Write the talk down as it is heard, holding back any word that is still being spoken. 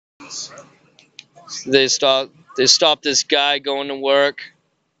They stopped this guy going to work,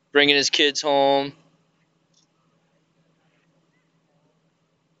 bringing his kids home.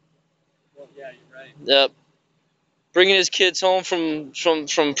 Well, yeah, you're right. Yep. Bringing his kids home from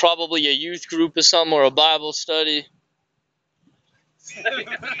probably a youth group or something, or a Bible study.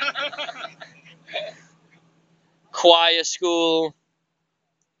 Choir school.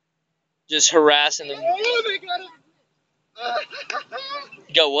 Just harassing them. Oh, they got him.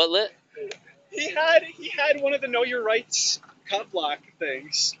 You got what lit? He had one of the Know Your Rights CopBlock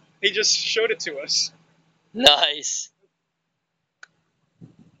things. He just showed it to us. Nice.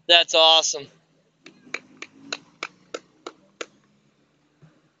 That's awesome.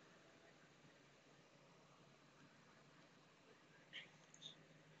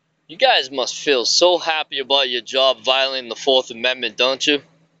 You guys must feel so happy about your job violating the Fourth Amendment, don't you?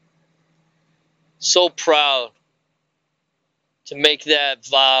 So proud to make that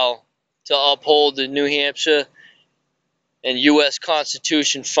vow to uphold the New Hampshire and U.S.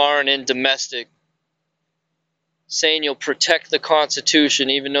 Constitution, foreign and domestic. Saying you'll protect the Constitution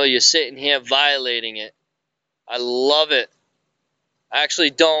even though you're sitting here violating it. I love it. I actually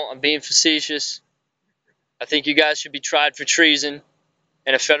don't. I'm being facetious. I think you guys should be tried for treason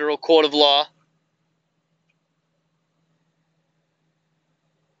in a federal court of law.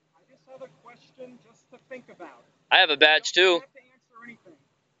 I just have a question just to think about. I have a badge too. You don't have to answer anything.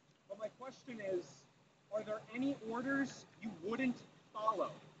 But my question is, are there any orders you wouldn't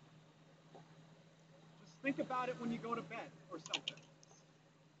follow? Just think about it when you go to bed or something.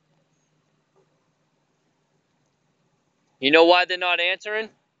 You know why they're not answering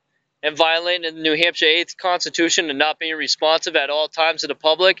and violating the New Hampshire 8th Constitution and not being responsive at all times to the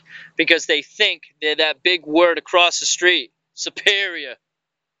public? Because they think they're that big word across the street. Superior.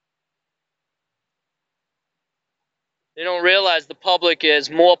 They don't realize the public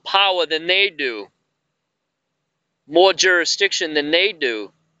has more power than they do. More jurisdiction than they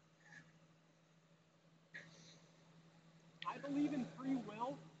do. I believe in free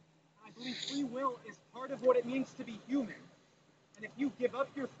will. I believe free will is part of what it means to be human. And if you give up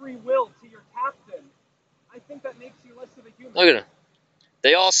your free will to your captain, I think that makes you less of a human. Look at them.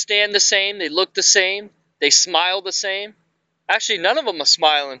 They all stand the same. They look the same. They smile the same. Actually, none of them are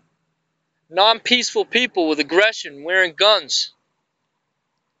smiling. Non-peaceful people with aggression, wearing guns.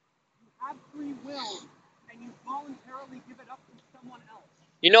 You have free will, and you voluntarily give it up to someone else.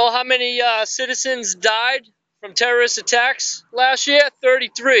 You know how many citizens died from terrorist attacks last year?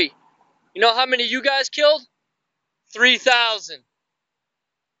 33. You know how many you guys killed? 3,000.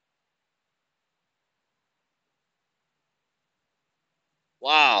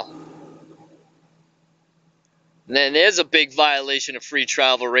 Wow. And then there's a big violation of free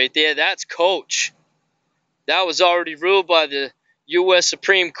travel right there. That's coach. That was already ruled by the U.S.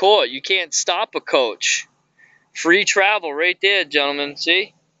 Supreme Court. You can't stop a coach. Free travel right there, gentlemen.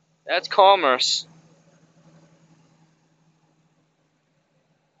 See? That's commerce.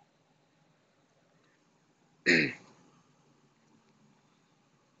 And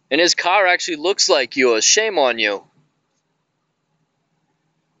his car actually looks like yours. Shame on you.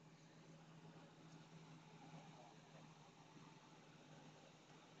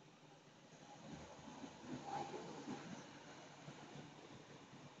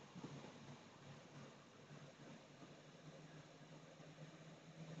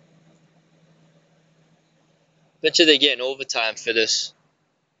 Bet you they're getting overtime for this.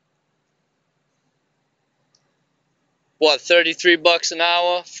 What, 33 bucks an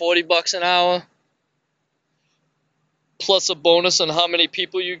hour? 40 bucks an hour? Plus a bonus on how many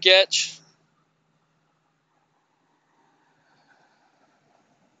people you get?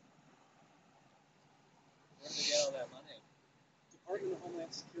 Where do they get all that money? Department of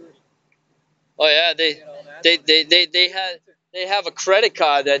Homeland Security. Oh yeah, they have a credit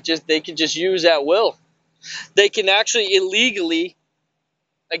card that they can just use at will. They can actually illegally,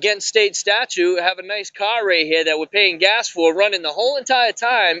 against state statute, have a nice car right here that we're paying gas for, running the whole entire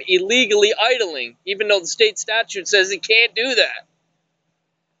time, illegally idling, even though the state statute says it can't do that.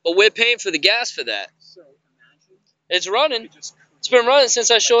 But we're paying for the gas for that. So imagine It's running. It's been running since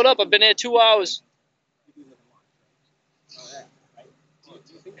I showed up. I've been here 2 hours. you live in March, right? Right?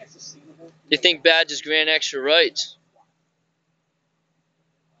 Do you think that's sustainable? They think badges grant extra rights.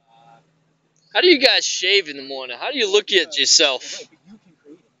 How do you guys shave in the morning? How do you look at yourself? Right, but you can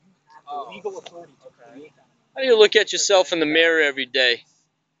create it. You have the legal authority to create that. How do you look at yourself in the mirror every day?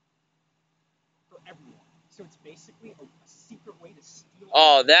 For everyone. So it's basically a secret way to steal.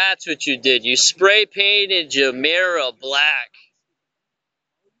 Oh, that's what you did. You spray painted your mirror black.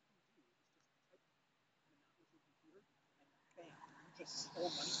 You just stole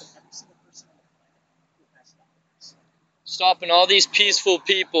money Stopping all these peaceful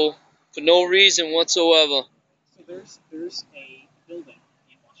people for no reason whatsoever. So there's a building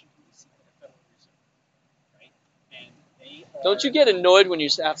in Washington D.C. called the Federal Reserve, right? And they are. Don't you get annoyed when you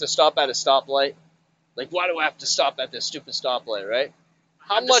have to stop at a stoplight? Like, why do I have to stop at this stupid stoplight, right?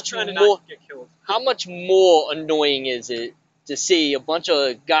 I'm just trying to not get killed. How much more annoying is it to see a bunch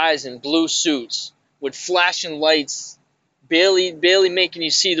of guys in blue suits with flashing lights, barely making you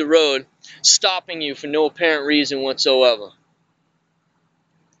see the road, stopping you for no apparent reason whatsoever?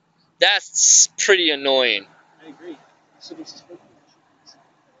 That's pretty annoying. I agree. So this is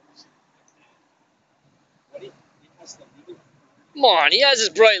what it has the legal. Come on, he has his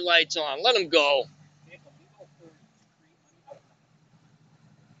bright lights on. Let him go. They have the legal authority to create money out of nothing.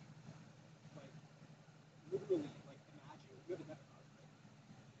 Like literally, like imagine you have a debit card, right?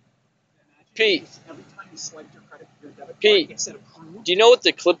 Imagine Pete. Every time you swipe your credit, your debit Pete, card, it said approved. Do you know what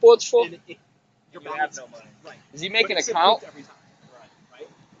the clipboard's for? And your You balance have no money. Right. Is he making But an it's account? approved every time. Right.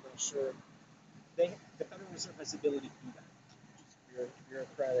 I'm sure. The Federal Reserve has the ability to do that.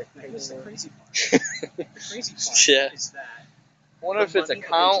 Bureaucratic. Now, here's the crazy part. The crazy part Yeah. is that I wonder if it's money that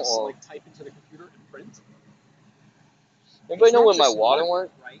account they just, or. like, type into the computer and print. Anybody It's know not where my just water money,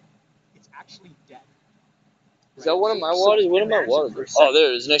 went? Right? It's actually debt. Is that one of my waters? What are my waters? Oh,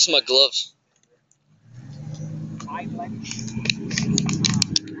 there it is, next to my gloves. I let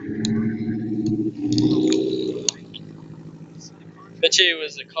Bet you it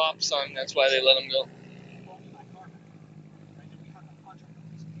was the cop's son, that's why they let him go.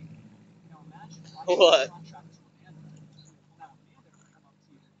 What?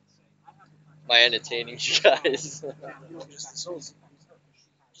 My entertaining you guys.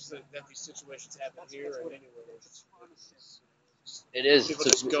 Just that these situations happen here and anywhere. It is. People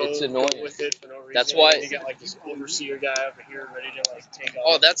It's just go annoying. with it for no reason. That's why- And you got like this overseer guy over here ready to like take off.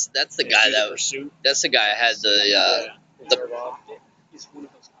 Oh, that's the guy do the that. pursuit. That's the guy that had the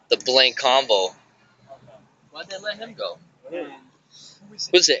the blank convo. Why'd they let him go?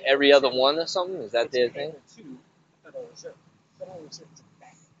 Was it every other one or something? Is that their thing?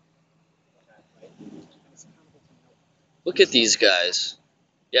 Look at these guys.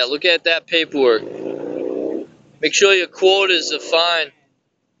 Yeah, look at that paperwork. Make sure your quotas are fine.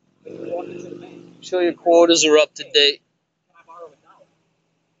 Make sure your quotas are up to date.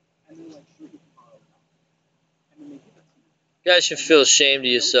 You guys should feel ashamed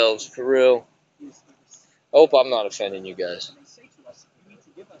of yourselves, for real. I hope I'm not offending you guys. I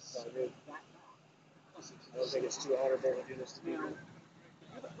don't think it's too honorable to do this to me.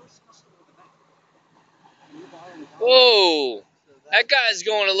 Whoa! That guy's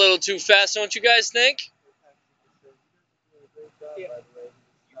going a little too fast, don't you guys think?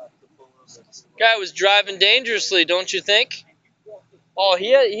 Guy was driving dangerously, don't you think? Oh,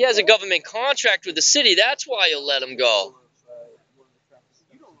 he has a government contract with the city. That's why you'll let him go.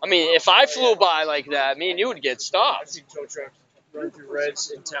 I mean, if I flew by like that, me and you would get I've stopped. seen tow trucks run through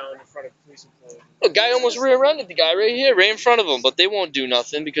reds in town in front of police employees. A guy almost rear-ended the guy right here, right in front of him, but they won't do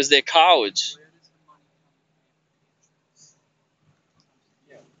nothing because they're cowards.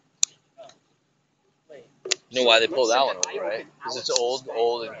 You know why they pulled that one over, right? Because it's old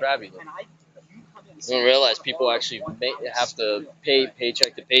and crabby. You don't realize people actually have to pay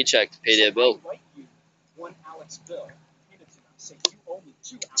paycheck to paycheck to pay their bill.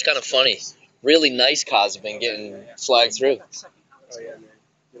 It's kind of funny. Really nice cars have been getting flagged through. Oh yeah, man.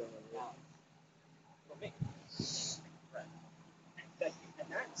 Get on the road.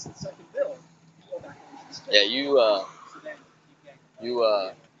 Yeah, you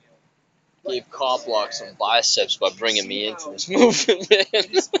gave CopBlocks some biceps by bringing me into this movement, man.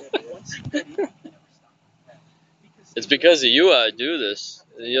 It's because of you I do this.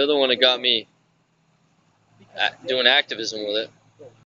 You're the one that got me doing activism with it.